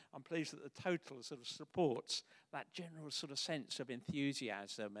I'm pleased that the total sort of supports that general sort of sense of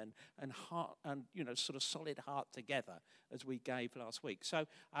enthusiasm and heart and, sort of solid heart together as we gave last week. So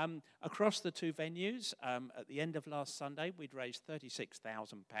across the two venues, at the end of last Sunday, we'd raised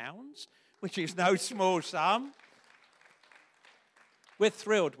 £36,000, which is no small sum. We're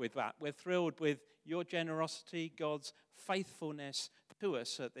thrilled with that. We're thrilled with your generosity, God's faithfulness to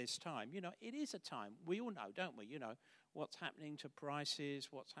us at this time. It is a time, we all know, don't we? What's happening to prices,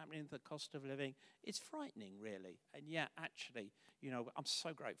 what's happening to the cost of living. It's frightening, really. And yet, actually, I'm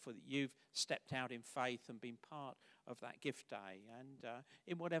so grateful that you've stepped out in faith and been part of that gift day, and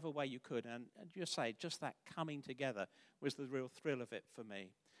in whatever way you could. And just that coming together was the real thrill of it for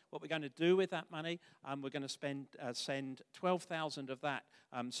me. What we're going to do with that money, we're going to send 12,000 of that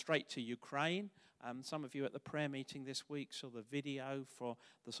straight to Ukraine. Some of you at the prayer meeting this week saw the video for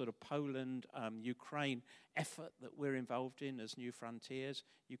the sort of Poland-Ukraine effort that we're involved in as New Frontiers.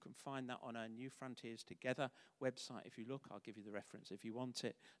 You can find that on our New Frontiers Together website. If you look, I'll give you the reference if you want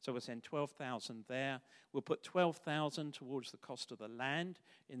it. So we'll send 12,000 there. We'll put 12,000 towards the cost of the land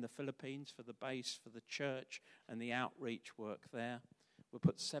in the Philippines for the base, for the church, and the outreach work there. We'll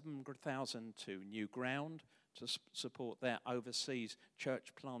put 7,000 to New Ground to support their overseas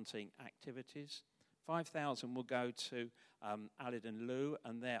church planting activities. 5,000 will go to Alid and Lou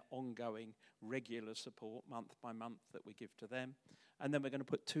and their ongoing regular support month by month that we give to them. And then we're going to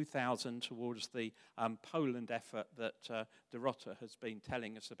put 2,000 towards the Poland effort that Dorota has been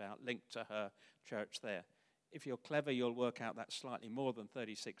telling us about, linked to her church there. If you're clever, you'll work out that's slightly more than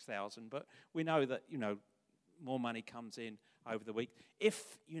 36,000, but we know that, more money comes in over the week.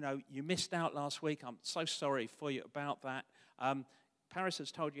 If, you missed out last week, I'm so sorry for you about that. Paris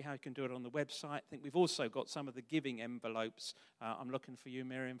has told you how you can do it on the website. I think we've also got some of the giving envelopes. I'm looking for you,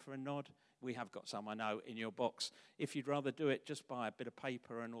 Miriam, for a nod. We have got some, I know, in your box. If you'd rather do it just by a bit of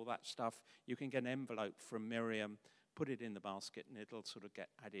paper and all that stuff, you can get an envelope from Miriam, put it in the basket, and it'll sort of get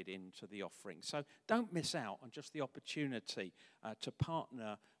added into the offering. So don't miss out on just the opportunity to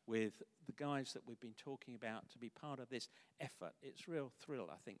partner with the guys that we've been talking about, to be part of this effort. It's a real thrill,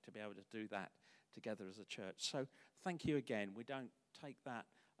 I think, to be able to do that together as a church. So thank you again. We don't take that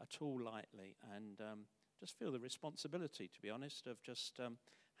at all lightly, and just feel the responsibility, to be honest, of just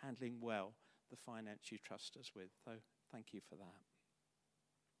handling well the finance you trust us with. So thank you for that.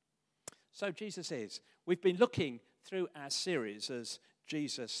 So Jesus is. We've been looking through our series as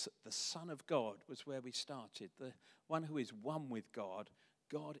Jesus, the Son of God, was where we started. The one who is one with God,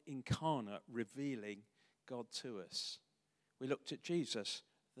 God incarnate, revealing God to us. We looked at Jesus,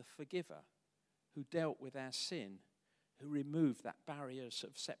 the forgiver, who dealt with our sin, who removed that barriers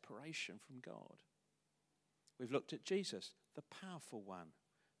of separation from God. We've looked at Jesus, the powerful one,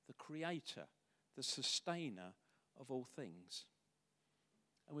 the creator, the sustainer of all things.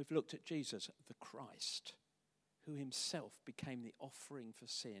 And we've looked at Jesus, the Christ, who himself became the offering for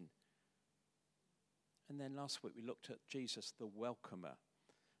sin. And then last week we looked at Jesus, the welcomer,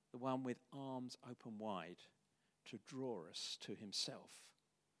 the one with arms open wide to draw us to himself.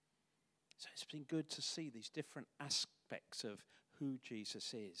 So it's been good to see these different aspects of who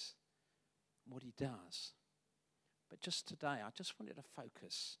Jesus is, what he does. But just today, I just wanted to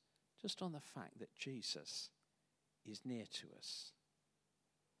focus just on the fact that Jesus is near to us.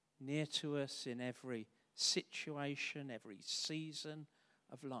 Near to us in every situation, every season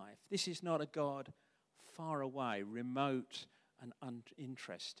of life. This is not a God far away, remote and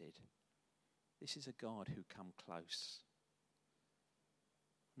uninterested. This is a God who comes close.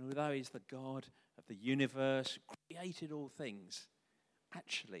 And although he's the God of the universe, created all things,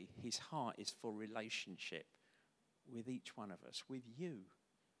 actually his heart is for relationship with each one of us, with you,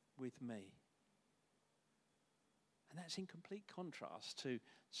 with me. And that's in complete contrast to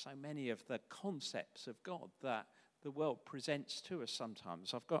so many of the concepts of God that the world presents to us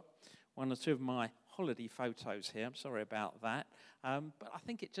sometimes. I've got one or two of my holiday photos here. I'm sorry about that. But I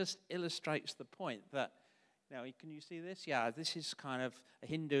think it just illustrates the point that, now, can you see this? Yeah, this is kind of a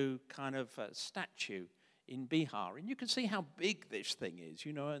Hindu kind of statue in Bihar. And you can see how big this thing is,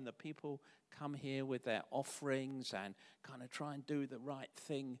 and the people come here with their offerings and kind of try and do the right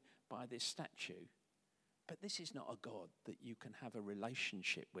thing by this statue. But this is not a God that you can have a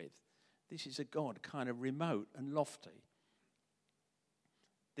relationship with. This is a God kind of remote and lofty.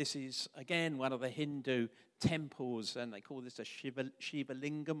 This is, again, one of the Hindu temples, and they call this a Shiva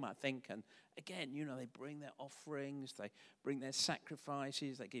Lingam, I think. And again, they bring their offerings, they bring their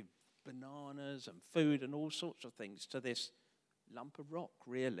sacrifices, they give bananas and food and all sorts of things to this lump of rock,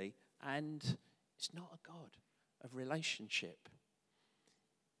 really. And it's not a God of relationship.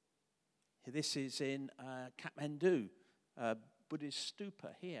 This is in Kathmandu, Buddhist stupa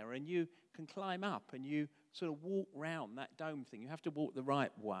here, and you can climb up and you sort of walk round that dome thing. You have to walk the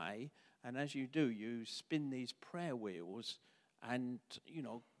right way, and as you do, you spin these prayer wheels, and,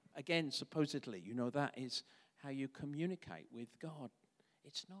 again, supposedly, that is how you communicate with God.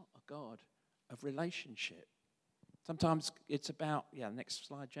 It's not a God of relationship. Sometimes it's about, next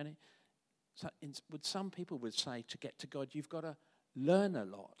slide, Jenny. So some people would say to get to God, you've got to learn a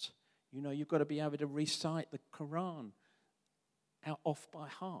lot. You've got to be able to recite the Quran off by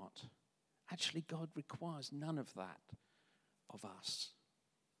heart. Actually, God requires none of that of us.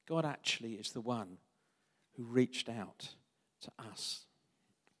 God actually is the one who reached out to us.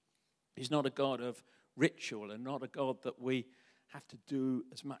 He's not a God of ritual and not a God that we have to do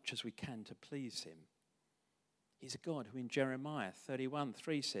as much as we can to please him. He's a God who in Jeremiah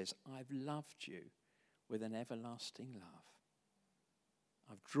 31:3 says, I've loved you with an everlasting love.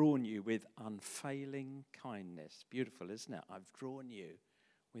 I've drawn you with unfailing kindness. Beautiful, isn't it? I've drawn you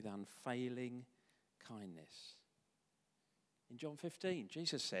with unfailing kindness. In John 15,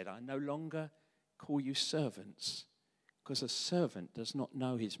 Jesus said, I no longer call you servants, because a servant does not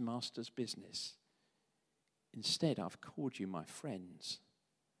know his master's business. Instead, I've called you my friends.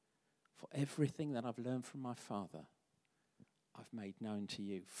 For everything that I've learned from my Father, I've made known to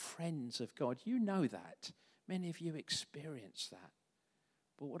you. Friends of God, you know that. Many of you experience that.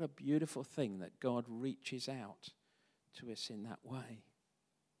 But what a beautiful thing that God reaches out to us in that way.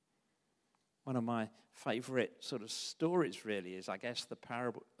 One of my favourite sort of stories really is, I guess, the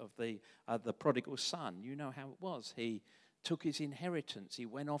parable of the prodigal son. You know how it was. He took his inheritance. He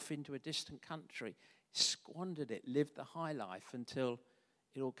went off into a distant country, squandered it, lived the high life until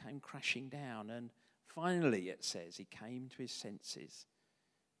it all came crashing down. And finally, it says, he came to his senses,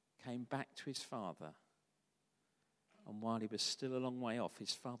 came back to his father. And while he was still a long way off,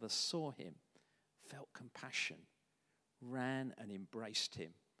 his father saw him, felt compassion, ran and embraced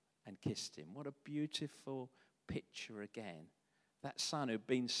him and kissed him. What a beautiful picture again. That son who'd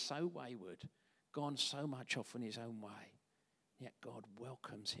been so wayward, gone so much off on his own way, yet God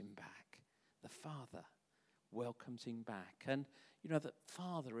welcomes him back. The Father welcomes him back. And the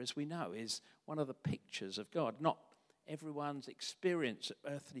Father, as we know, is one of the pictures of God. Not everyone's experience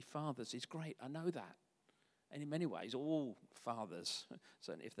of earthly fathers is great. I know that. And in many ways, all fathers,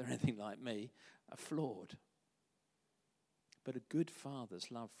 certainly if they're anything like me, are flawed. But a good father's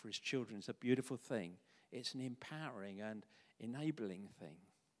love for his children is a beautiful thing. It's an empowering and enabling thing.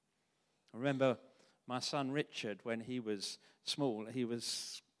 I remember my son Richard, when he was small, he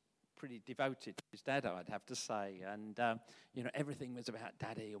was pretty devoted to his dad, I'd have to say. And, everything was about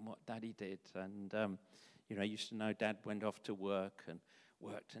Daddy and what Daddy did. And, I used to know Dad went off to work and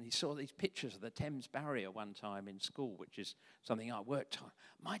worked. And he saw these pictures of the Thames Barrier one time in school, which is something I worked on.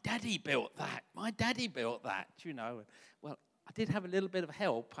 My daddy built that. My daddy built that, Well, I did have a little bit of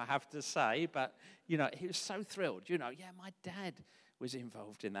help, I have to say. But, he was so thrilled. My dad was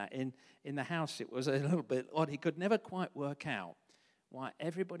involved in that. In the house, it was a little bit odd. He could never quite work out why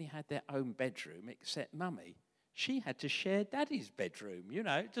everybody had their own bedroom except Mummy. She had to share Daddy's bedroom,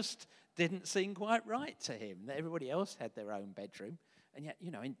 It just didn't seem quite right to him that everybody else had their own bedroom. And yet,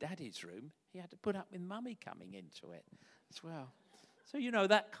 in Daddy's room, he had to put up with Mummy coming into it as well. So,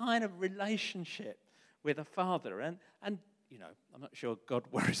 that kind of relationship with a father. And I'm not sure God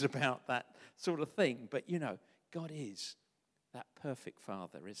worries about that sort of thing. But, God is that perfect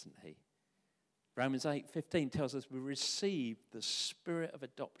Father, isn't he? Romans 8:15 tells us we receive the spirit of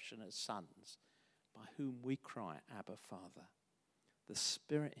adoption as sons, by whom we cry, Abba, Father. The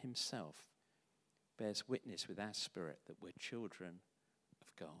Spirit himself bears witness with our spirit that we're children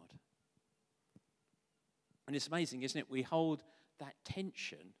of God. And it's amazing, isn't it? We hold that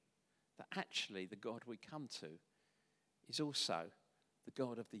tension that actually the God we come to is also the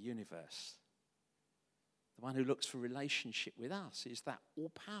God of the universe. The one who looks for relationship with us is that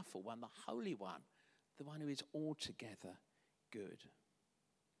all-powerful one, the Holy One, the one who is altogether good.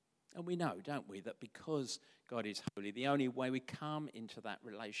 And we know, don't we, that because God is holy, the only way we come into that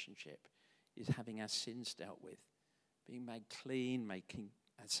relationship is having our sins dealt with, being made clean, making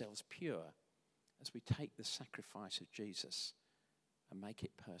ourselves pure, as we take the sacrifice of Jesus and make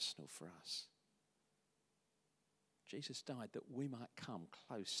it personal for us. Jesus died that we might come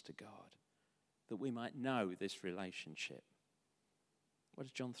close to God, that we might know this relationship. What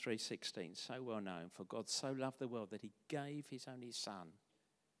is John 3:16? So well known. For God so loved the world that he gave his only Son,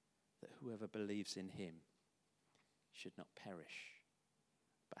 that whoever believes in him should not perish,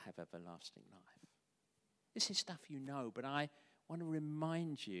 but have everlasting life. This is stuff you know, but I want to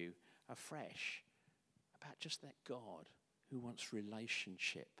remind you afresh about just that God who wants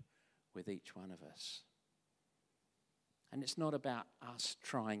relationship with each one of us. And it's not about us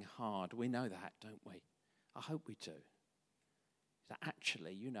trying hard. We know that, don't we? I hope we do. That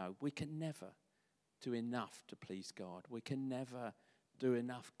actually, we can never do enough to please God. We can never do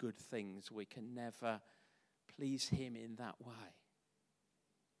enough good things. We can never please him in that way.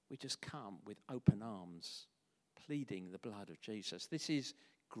 We just come with open arms, pleading the blood of Jesus. This is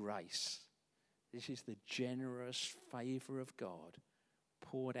grace. This is the generous favour of God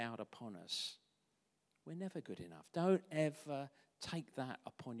poured out upon us. We're never good enough. Don't ever take that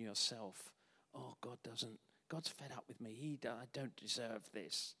upon yourself. Oh, God's fed up with me. I don't deserve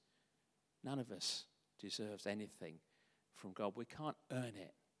this. None of us deserves anything from God. We can't earn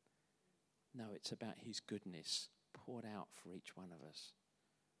it. No, it's about his goodness poured out for each one of us.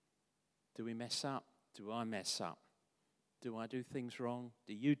 Do we mess up? Do I mess up? Do I do things wrong?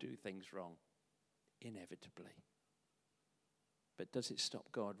 Do you do things wrong? Inevitably. But does it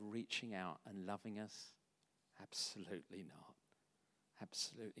stop God reaching out and loving us? Absolutely not.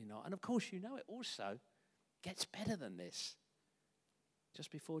 Absolutely not. And of course, it also gets better than this.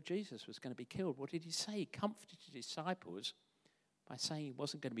 Just before Jesus was going to be killed, what did he say? He comforted his disciples by saying he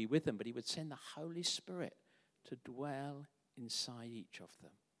wasn't going to be with them, but he would send the Holy Spirit to dwell inside each of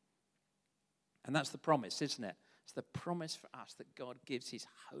them. And that's the promise, isn't it? It's the promise for us that God gives his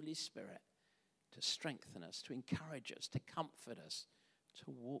Holy Spirit to strengthen us, to encourage us, to comfort us, to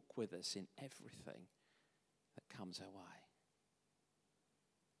walk with us in everything that comes our way.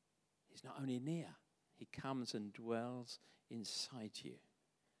 He's not only near, he comes and dwells inside you.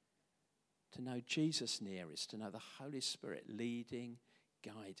 To know Jesus near is to know the Holy Spirit leading,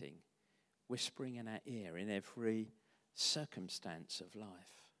 guiding, whispering in our ear in every circumstance of life.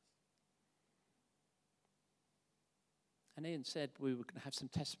 And Ian said we were going to have some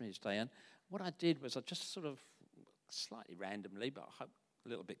testimonies today. And what I did was I just sort of slightly randomly, but I hope a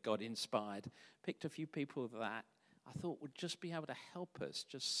little bit God-inspired, picked a few people that I thought would just be able to help us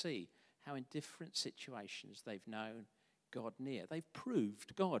just see how in different situations they've known God near. They've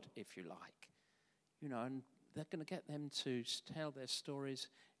proved God, if you like. And they're going to get them to tell their stories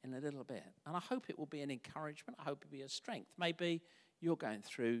in a little bit. And I hope it will be an encouragement. I hope it will be a strength. Maybe you're going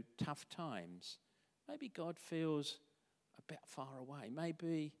through tough times. Maybe God feels a bit far away.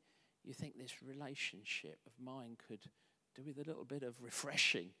 Maybe you think this relationship of mine could do with a little bit of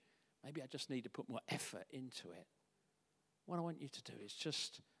refreshing. Maybe I just need to put more effort into it. What I want you to do is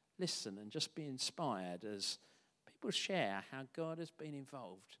just listen and just be inspired as people share how God has been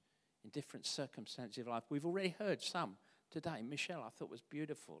involved in different circumstances of life. We've already heard some today. Michelle, I thought, was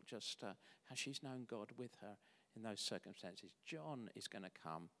beautiful, just how she's known God with her in those circumstances. John is going to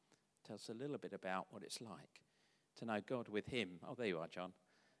come, tell us a little bit about what it's like to know God with him. Oh, there you are, John.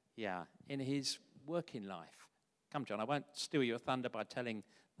 Yeah, in his working life. Come, John, I won't steal your thunder by telling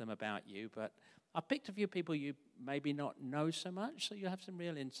them about you, but I picked a few people you maybe not know so much, so you have some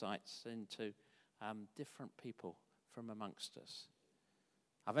real insights into different people from amongst us.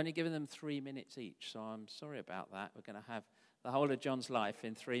 I've only given them 3 minutes each, so I'm sorry about that. We're going to have the whole of John's life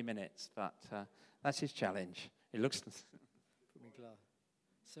in 3 minutes, but that's his challenge. It looks... Put me glass.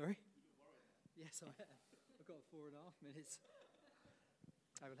 Sorry? Yes, I have. I've got 4.5 minutes.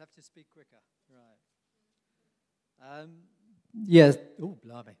 I will have to speak quicker. Right. Yes. Oh,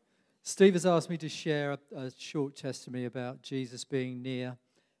 blimey. Steve has asked me to share a short testimony about Jesus being near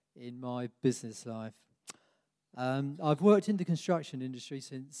in my business life. I've worked in the construction industry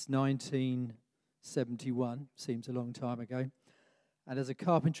since 1971, seems a long time ago, and as a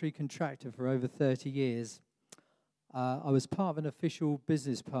carpentry contractor for over 30 years. I was part of an official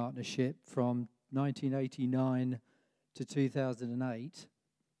business partnership from 1989 to 2008,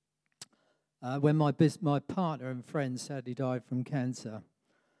 when my partner and friend sadly died from cancer.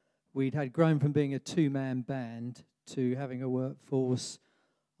 We'd had grown from being a two-man band to having a workforce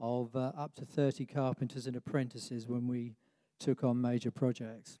of up to 30 carpenters and apprentices when we took on major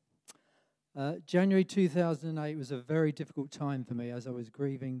projects. January 2008 was a very difficult time for me as I was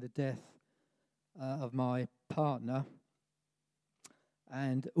grieving the death of my partner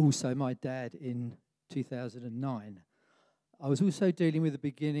and also my dad in 2009. I was also dealing with the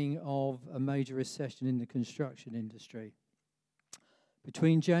beginning of a major recession in the construction industry.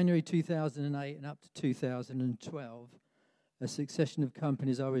 Between January 2008 and up to 2012, a succession of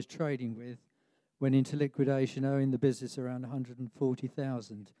companies I was trading with went into liquidation, owing the business around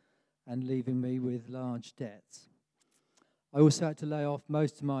 $140,000 and leaving me with large debts. I also had to lay off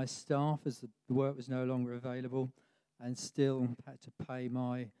most of my staff as the work was no longer available, and still had to pay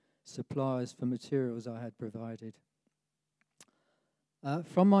my suppliers for materials I had provided.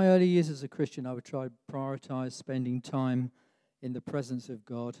 From my early years as a Christian, I would try to prioritize spending time in the presence of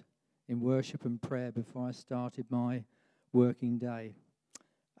God in worship and prayer before I started my working day.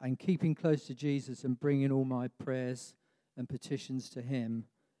 And keeping close to Jesus and bringing all my prayers and petitions to him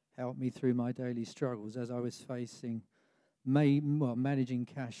helped me through my daily struggles as I was facing managing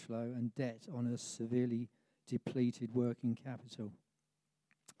cash flow and debt on a severely depleted working capital.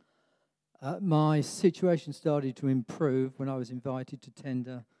 My situation started to improve when I was invited to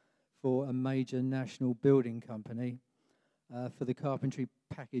tender for a major national building company for the carpentry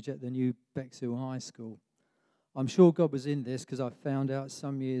package at the new Bexhill High School. I'm sure God was in this because I found out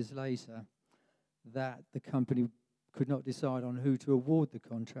some years later that the company could not decide on who to award the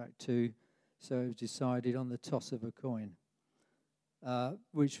contract to, so it was decided on the toss of a coin,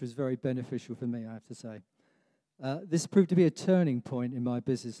 which was very beneficial for me, I have to say. This proved to be a turning point in my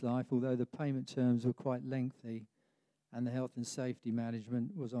business life, although the payment terms were quite lengthy and the health and safety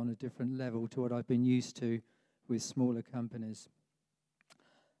management was on a different level to what I've been used to with smaller companies.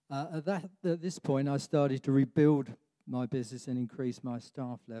 At this point, I started to rebuild my business and increase my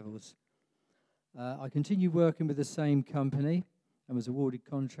staff levels. I continued working with the same company and was awarded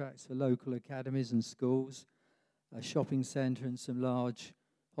contracts for local academies and schools, a shopping centre and some large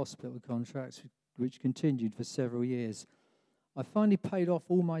hospital contracts, which continued for several years. I finally paid off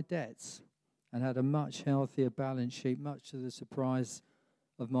all my debts and had a much healthier balance sheet, much to the surprise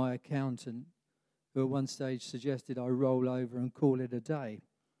of my accountant, who at one stage suggested I roll over and call it a day.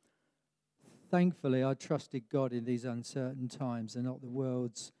 Thankfully, I trusted God in these uncertain times and not the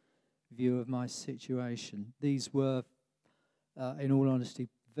world's view of my situation. These were, in all honesty,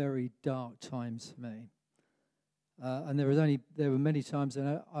 very dark times for me. And there were many times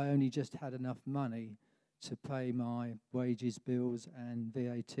that I only just had enough money to pay my wages, bills, and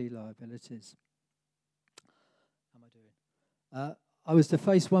VAT liabilities. How am I doing? I was to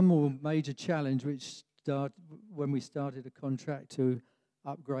face one more major challenge, which started when we started a contract to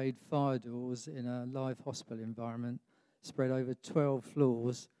upgrade fire doors in a live hospital environment spread over 12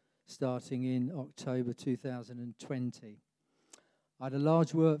 floors starting in October 2020. I had a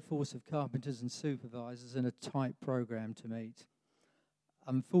large workforce of carpenters and supervisors and a tight program to meet.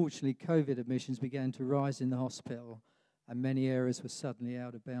 Unfortunately, COVID admissions began to rise in the hospital and many areas were suddenly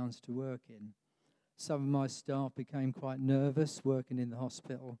out of bounds to work in. Some of my staff became quite nervous working in the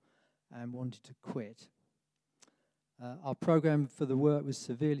hospital and wanted to quit. Our program for the work was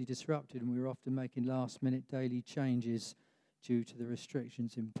severely disrupted and we were often making last-minute daily changes due to the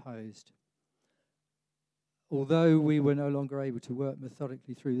restrictions imposed. Although we were no longer able to work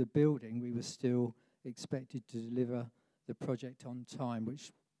methodically through the building, we were still expected to deliver the project on time,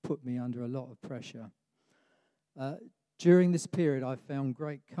 which put me under a lot of pressure. During this period, I found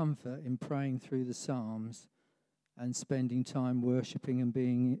great comfort in praying through the Psalms and spending time worshipping and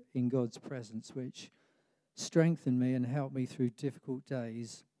being in God's presence, which strengthened me and helped me through difficult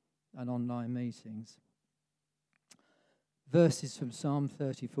days and online meetings. Verses from Psalm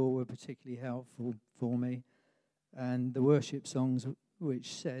 34 were particularly helpful for me, and the worship songs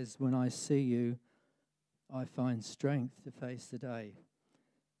which says, "When I see you, I find strength to face the day.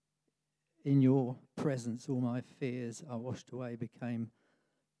 In your presence, all my fears are washed away," became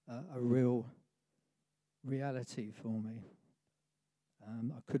a real reality for me.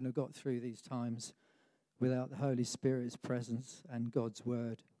 I couldn't have got through these times without the Holy Spirit's presence and God's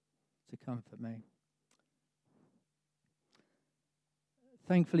word to comfort me.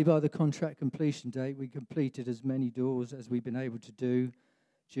 Thankfully, by the contract completion date, we completed as many doors as we've been able to do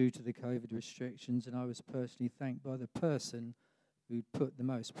due to the COVID restrictions, and I was personally thanked by the person who put the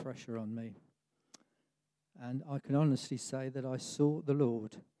most pressure on me. And I can honestly say that I sought the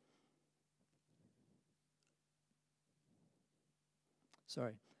Lord.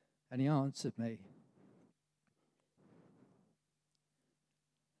 And he answered me.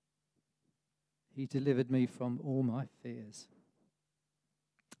 He delivered me from all my fears.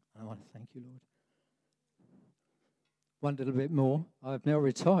 I want to thank you, Lord. One little bit more. I've now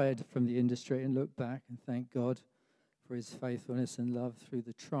retired from the industry and look back and thank God for his faithfulness and love through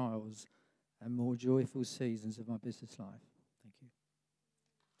the trials and more joyful seasons of my business life. Thank you.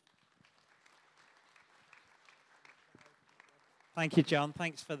 Thank you, John.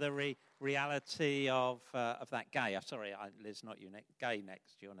 Thanks for the reality of that gay. Sorry, Liz, not you next. Gay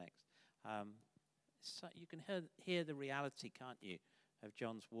next. You're next. So you can hear the reality, can't you, of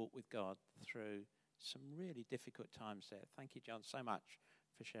John's walk with God through some really difficult times there. Thank you, John, so much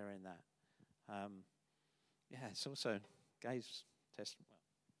for sharing that. It's also Gay's testimony.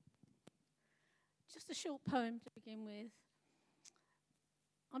 Just a short poem to begin with.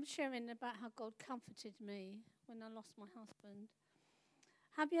 I'm sharing about how God comforted me when I lost my husband.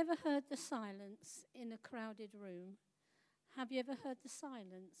 Have you ever heard the silence in a crowded room? Have you ever heard the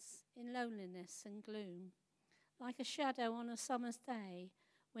silence in loneliness and gloom? like a shadow on a summer's day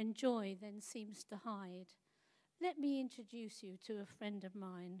when joy then seems to hide. Let me introduce you to a friend of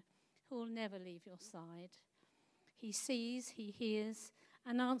mine who will never leave your side. He sees, he hears,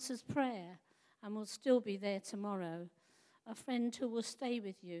 and answers prayer, and will still be there tomorrow. A friend who will stay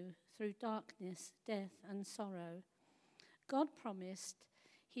with you through darkness, death, and sorrow. God promised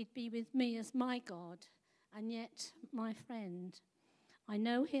he'd be with me as my God, and yet my friend. I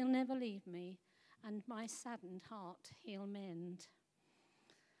know he'll never leave me, and my saddened heart he'll mend.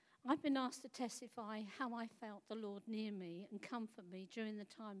 I've been asked to testify how I felt the Lord near me and comfort me during the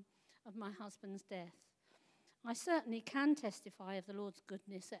time of my husband's death. I certainly can testify of the Lord's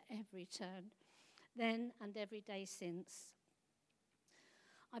goodness at every turn, then and every day since.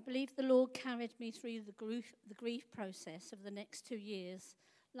 I believe the Lord carried me through the grief process of the next 2 years,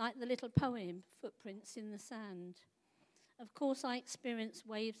 like the little poem, Footprints in the Sand. Of course, I experienced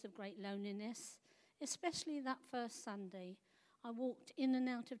waves of great loneliness, especially that first Sunday. I walked in and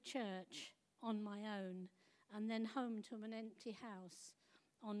out of church on my own, and then home to an empty house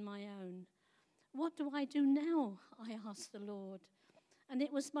on my own. What do I do now? I asked the Lord. And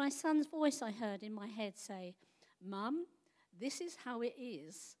it was my son's voice I heard in my head say, Mum, this is how it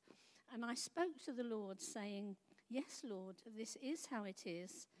is. And I spoke to the Lord saying, yes, Lord, this is how it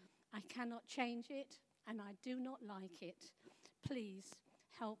is. I cannot change it, and I do not like it. Please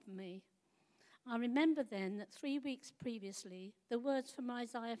help me. I remember then that 3 weeks previously, the words from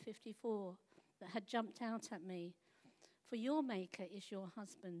Isaiah 54 that had jumped out at me. For your maker is your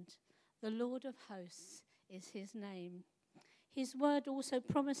husband. The Lord of hosts is his name. His word also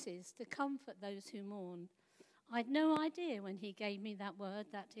promises to comfort those who mourn. I'd no idea when he gave me that word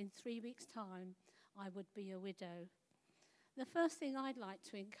that in 3 weeks' time I would be a widow. The first thing I'd like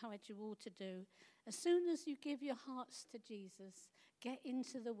to encourage you all to do, as soon as you give your hearts to Jesus, get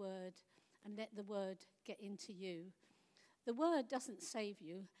into the word and let the word get into you. The word doesn't save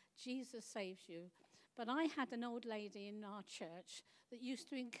you, Jesus saves you. But I had an old lady in our church that used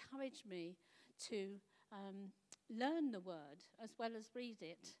to encourage me to learn the word as well as read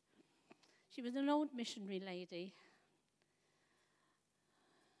it. She was an old missionary lady.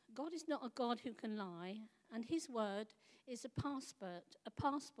 God is not a God who can lie, and his word is a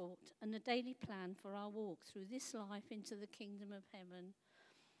passport and a daily plan for our walk through this life into the kingdom of heaven.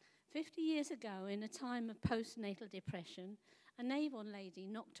 50 years ago, in a time of postnatal depression, an Avon lady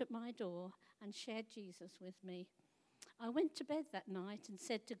knocked at my door and shared Jesus with me. I went to bed that night and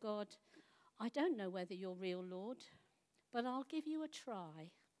said to God, I don't know whether you're real, Lord, but I'll give you a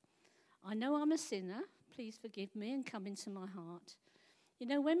try. I know I'm a sinner. Please forgive me and come into my heart. You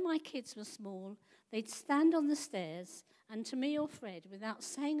know, when my kids were small, they'd stand on the stairs, and to me or Fred, without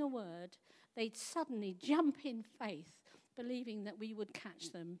saying a word, they'd suddenly jump in faith, believing that we would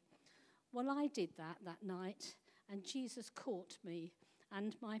catch them. Well, I did that night, and Jesus caught me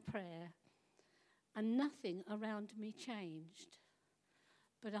and my prayer, and nothing around me changed,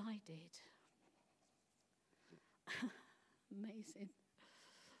 but I did. Amazing.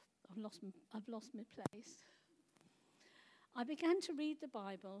 I've lost my place. I began to read the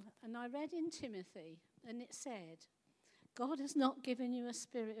Bible, and I read in Timothy, and it said, God has not given you a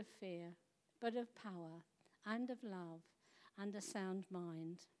spirit of fear, but of power and of love and a sound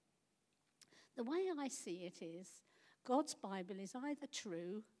mind. The way I see it is, God's Bible is either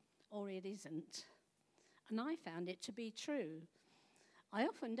true or it isn't. And I found it to be true. I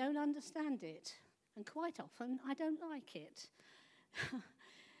often don't understand it, and quite often I don't like it.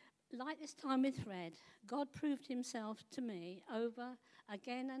 Like this time with Fred, God proved himself to me over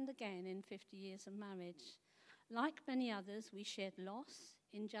again and again in 50 years of marriage. Like many others, we shared loss,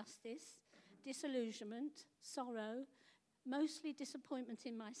 injustice, disillusionment, sorrow, mostly disappointment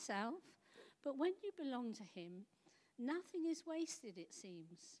in myself. But when you belong to him, nothing is wasted, it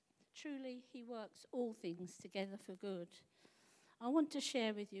seems. Truly, he works all things together for good. I want to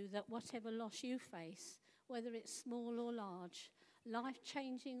share with you that whatever loss you face, whether it's small or large,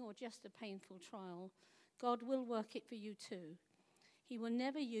 life-changing or just a painful trial, God will work it for you too. He will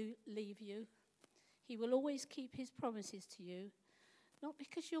never leave you. He will always keep his promises to you, not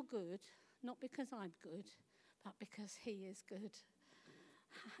because you're good, not because I'm good, but because he is good.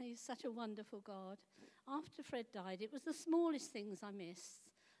 He's such a wonderful God. After Fred died, it was the smallest things I missed,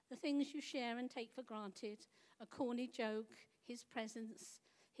 the things you share and take for granted, a corny joke, his presence,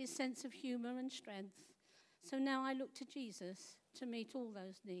 his sense of humor and strength. So now I look to Jesus to meet all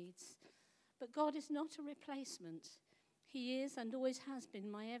those needs. But God is not a replacement. He is and always has been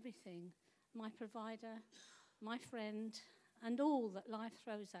my everything, my provider, my friend, and all that life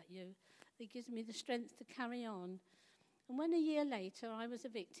throws at you that gives me the strength to carry on. And when a year later I was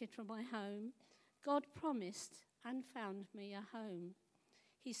evicted from my home, God promised and found me a home.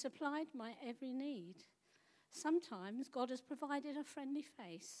 He supplied my every need. Sometimes God has provided a friendly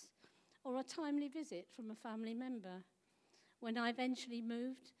face or a timely visit from a family member. When I eventually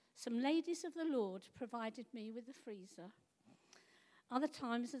moved, some ladies of the Lord provided me with a freezer. Other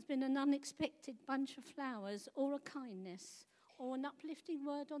times there's been an unexpected bunch of flowers or a kindness or an uplifting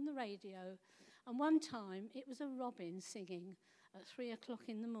word on the radio. And one time it was a robin singing at 3:00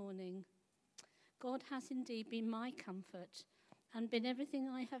 in the morning. God has indeed been my comfort and been everything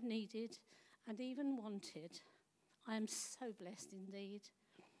I have needed and even wanted. I am so blessed indeed.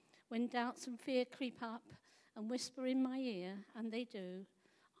 When doubts and fear creep up and whisper in my ear, and they do,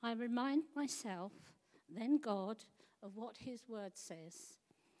 I remind myself, then God, of what his word says.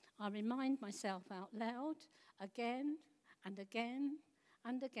 I remind myself out loud again and again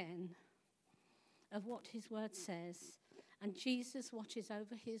and again of what his word says, and Jesus watches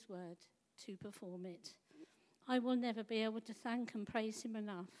over his word to perform it. I will never be able to thank and praise him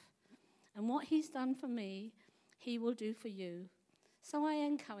enough. And what he's done for me, he will do for you. So I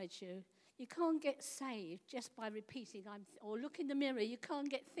encourage you. You can't get saved just by repeating, or look in the mirror. You can't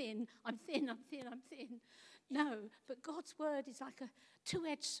get thin. I'm thin, I'm thin, I'm thin. No, but God's word is like a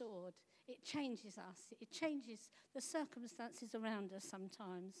two-edged sword. It changes us. It changes the circumstances around us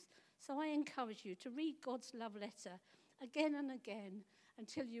sometimes. So I encourage you to read God's love letter again and again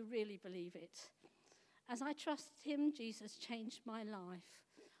until you really believe it. As I trusted him, Jesus changed my life.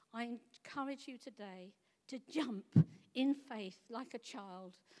 I encourage you today to jump in faith like a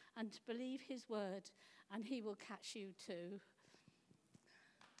child and to believe his word, and he will catch you too.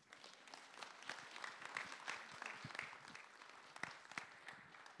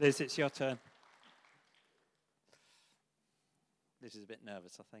 Liz, it's your turn. Liz is a bit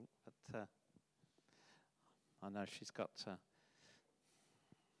nervous, I think, but I know she's got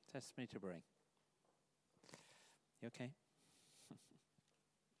testimony to bring. You okay? Am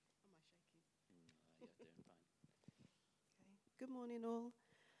I shaking? You're doing fine. Okay. Good morning, all.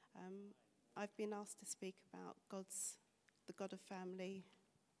 I've been asked to speak about the God of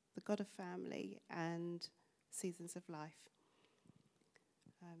family, and seasons of life.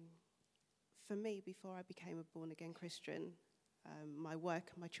 For me, before I became a born-again Christian, my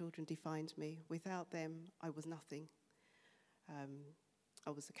work and my children defined me. Without them, I was nothing. I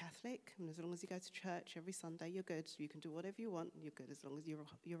was a Catholic, and as long as you go to church every Sunday, you're good. You can do whatever you want, you're good as long as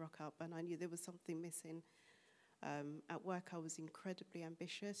you rock up. And I knew there was something missing. At work, I was incredibly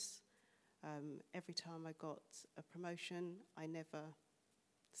ambitious. Every time I got a promotion, I never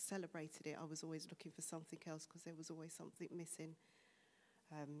celebrated it. I was always looking for something else because there was always something missing.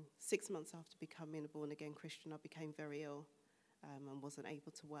 6 months after becoming a born-again Christian, I became very ill and wasn't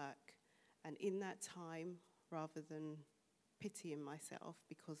able to work. And in that time, rather than pitying myself,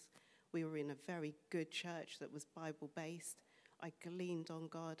 because we were in a very good church that was Bible-based, I gleaned on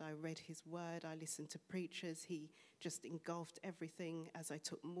God. I read his word. I listened to preachers. He just engulfed everything as I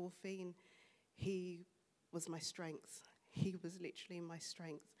took morphine. He was my strength. He was literally my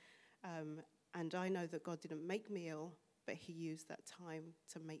strength. And I know that God didn't make me ill, but he used that time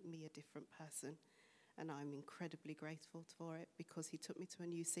to make me a different person. And I'm incredibly grateful for it because he took me to a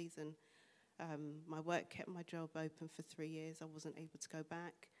new season. My work kept my job open for 3 years. I wasn't able to go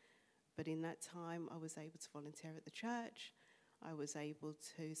back. But in that time, I was able to volunteer at the church. I was able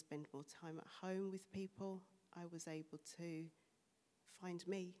to spend more time at home with people. I was able to find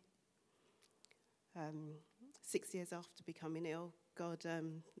me. 6 years after becoming ill, God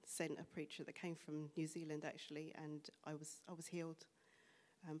sent a preacher that came from New Zealand, actually, and I was healed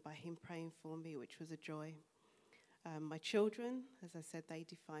by him praying for me, which was a joy. My children, as I said, they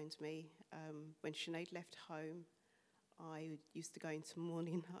defined me. When Sinead left home, I used to go into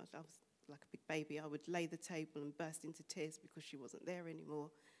mourning. I was like a big baby. I would lay the table and burst into tears because she wasn't there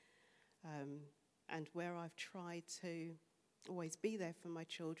anymore. And where I've tried to always be there for my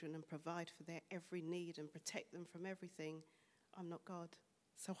children and provide for their every need and protect them from everything, I'm not God,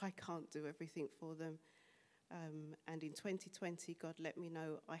 so I can't do everything for them. And in 2020, God let me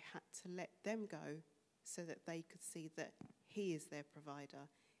know I had to let them go so that they could see that he is their provider,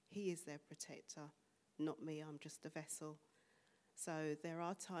 he is their protector, not me. I'm just a vessel. So there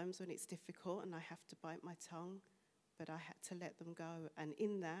are times when it's difficult and I have to bite my tongue, but I had to let them go. And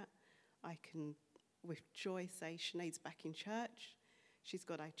in that, I can with joy say Sinead's back in church. She's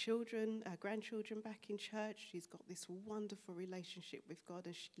got our grandchildren back in church. She's got this wonderful relationship with God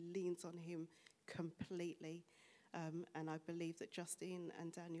and she leans on him completely. And I believe that Justine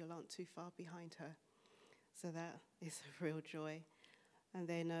and Daniel aren't too far behind her. So that is a real joy. And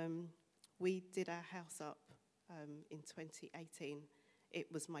then we did our house up in 2018.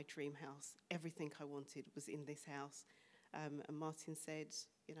 it was my dream house. Everything I wanted was in this house. And Martin said,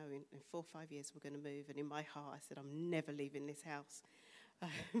 in 4 or 5 years we're going to move. And in my heart I said, I'm never leaving this house.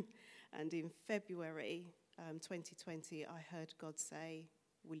 And in February 2020, I heard God say,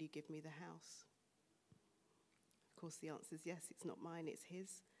 will you give me the house? Of course, the answer is yes. It's not mine, it's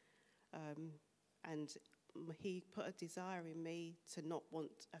his. And he put a desire in me to not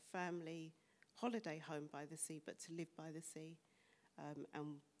want a family holiday home by the sea, but to live by the sea.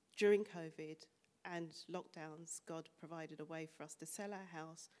 And during COVID and lockdowns, God provided a way for us to sell our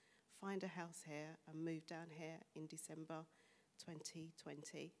house, find a house here, and move down here in December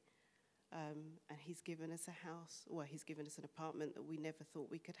 2020. And he's given us a house, he's given us an apartment that we never thought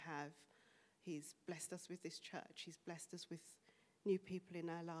we could have. He's blessed us with this church. He's blessed us with new people in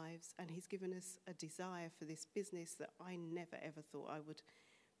our lives. And he's given us a desire for this business that I never, ever thought I would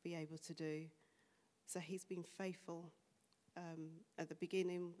be able to do. So he's been faithful. At the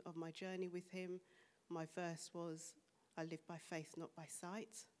beginning of my journey with him, my verse was, I live by faith, not by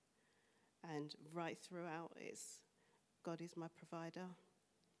sight. And right throughout, it's God is my provider.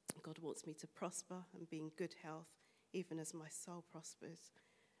 God wants me to prosper and be in good health, even as my soul prospers.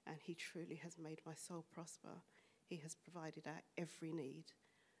 And he truly has made my soul prosper. He has provided our every need.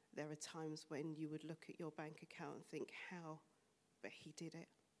 There are times when you would look at your bank account and think, how? But he did it,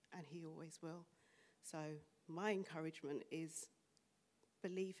 and he always will. So my encouragement is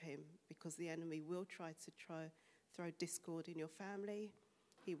believe him, because the enemy will try to throw discord in your family.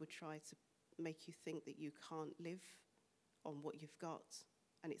 He would try to make you think that you can't live on what you've got,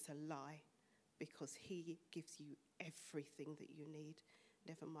 and it's a lie, because he gives you everything that you need.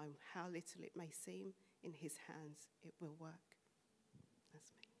 Never mind how little it may seem, in his hands it will work.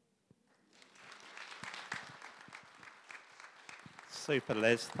 That's me. Super,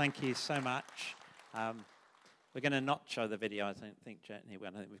 Liz. Thank you so much. We're going to not show the video, I don't think, Jetney. I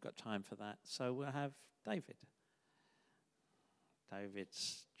don't think we've got time for that. So we'll have David.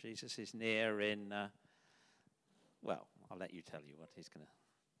 David's Jesus is near in, I'll let you tell you what he's going to.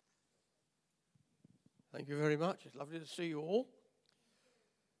 Thank you very much. It's lovely to see you all.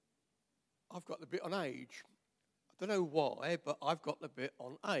 I've got the bit on age. I don't know why, but I've got the bit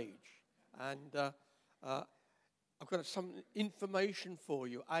on age. And I've got some information for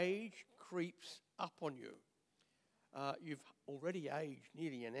you. Age creeps up on you. You've already aged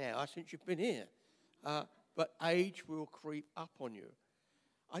nearly an hour since you've been here. But age will creep up on you.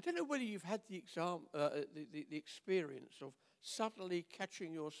 I don't know whether you've had the experience of suddenly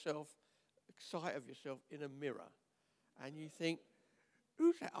catching yourself, sight of yourself in a mirror, and you think,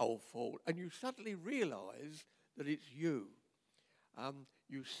 who's that old fool? And you suddenly realise that it's you.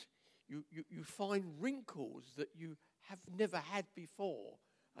 You find wrinkles that you have never had before,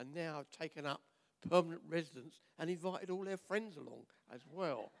 and now have taken up permanent residence and invited all their friends along as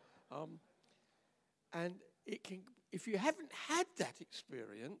well. And it can, if you haven't had that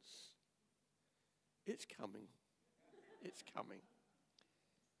experience, it's coming. It's coming.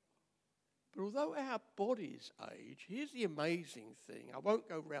 But although our bodies age, here's the amazing thing. I won't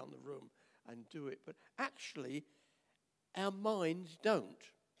go round the room and do it, but actually our minds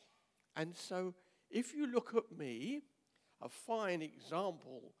don't. And so if you look at me, a fine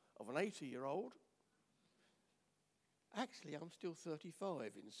example of an 80-year-old, actually I'm still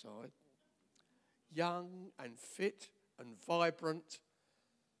 35 inside. Young and fit and vibrant,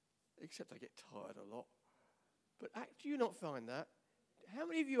 except I get tired a lot. But do you not find that? How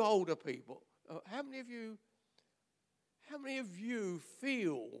many of you older people, how many of you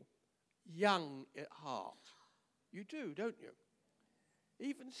feel young at heart? You do, don't you?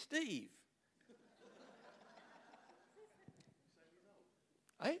 Even Steve.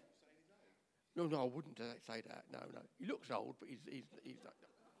 Eh? No, I wouldn't say that. No. He looks old, but he's not.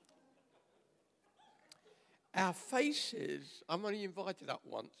 Our faces, I'm only invited up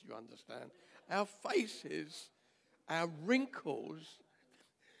once, you understand. Our faces, our wrinkles,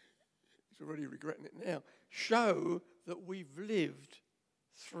 he's already regretting it now, show that we've lived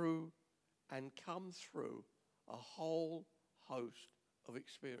through and come through a whole host of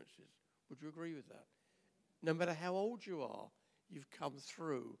experiences. Would you agree with that? No matter how old you are, you've come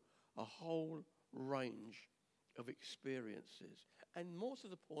through a whole range of experiences. And more to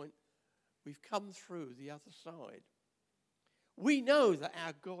the point, we've come through the other side. We know that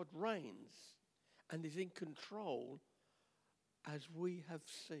our God reigns and is in control, as we have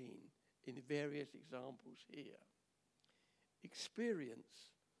seen in various examples here.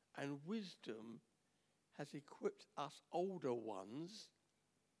 Experience and wisdom has equipped us older ones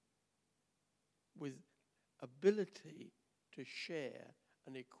with ability to share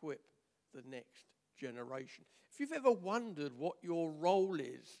and equip the next generation. If you've ever wondered what your role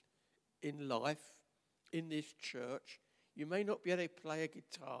is in life, in this church, you may not be able to play a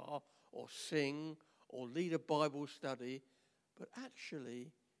guitar or sing or lead a Bible study, but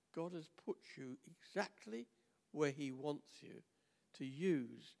actually God has put you exactly where he wants you to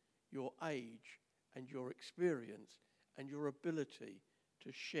use your age and your experience and your ability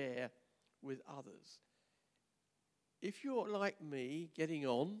to share with others. If you're like me, getting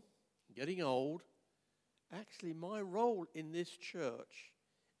on, getting old, actually my role in this church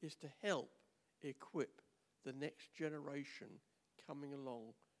is to help equip the next generation coming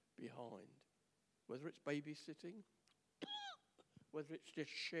along behind. Whether it's babysitting, whether it's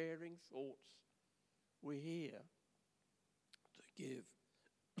just sharing thoughts, we're here to give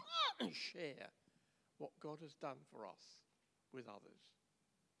and share what God has done for us with others.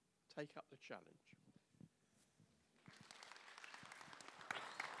 Take up the challenge.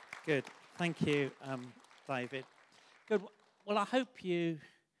 Good. Thank you, David. Good. Well, I hope you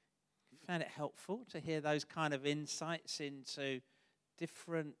found it helpful to hear those kind of insights into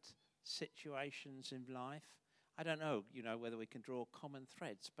different situations in life. I don't know, whether we can draw common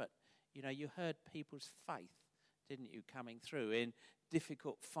threads, but, you heard people's faith, didn't you, coming through in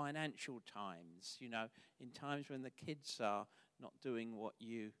difficult financial times, in times when the kids are not doing what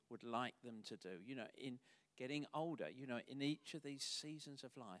you would like them to do, in getting older, in each of these seasons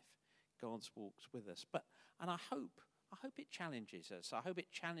of life, God walks with us. And I hope it challenges us. I hope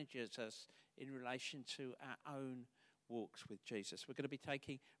it challenges us in relation to our own walks with Jesus. We're going to be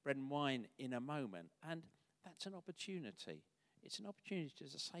taking bread and wine in a moment, and that's an opportunity. It's an opportunity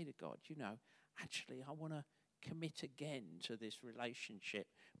to say to God, actually, I want to commit again to this relationship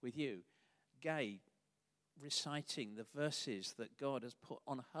with you. Gay reciting the verses that God has put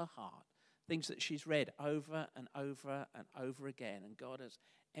on her heart, things that she's read over and over and over again, and God has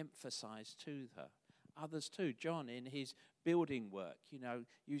emphasized to her. Others too, John in his building work,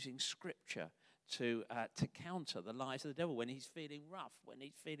 using scripture to counter the lies of the devil when he's feeling rough, when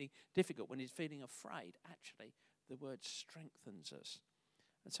he's feeling difficult, when he's feeling afraid. Actually, the word strengthens us.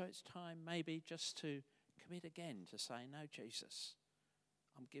 And so it's time maybe just to commit again to say, no, Jesus,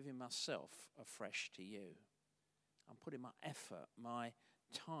 I'm giving myself afresh to you. I'm putting my effort, my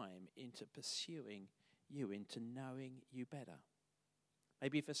time into pursuing you, into knowing you better.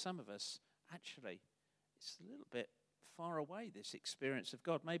 Maybe for some of us, actually, it's a little bit far away, this experience of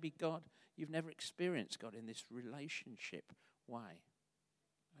God. Maybe God, you've never experienced God in this relationship way.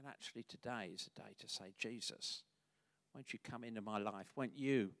 And actually today is a day to say, Jesus, won't you come into my life? Won't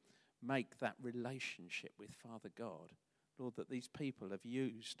you make that relationship with Father God, Lord, that these people have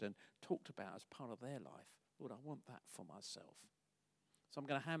used and talked about as part of their life? Lord, I want that for myself. So I'm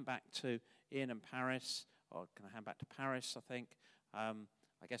going to hand back to Ian and Paris, or can I hand back to Paris, I think.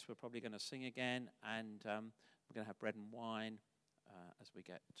 I guess we're probably going to sing again, and we're going to have bread and wine as we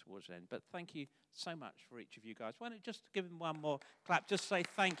get towards the end. But thank you so much for each of you guys. Why don't you just give them one more clap? Just say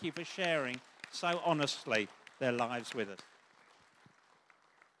thank you for sharing so honestly their lives with us.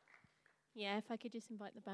 Yeah, if I could just invite the band.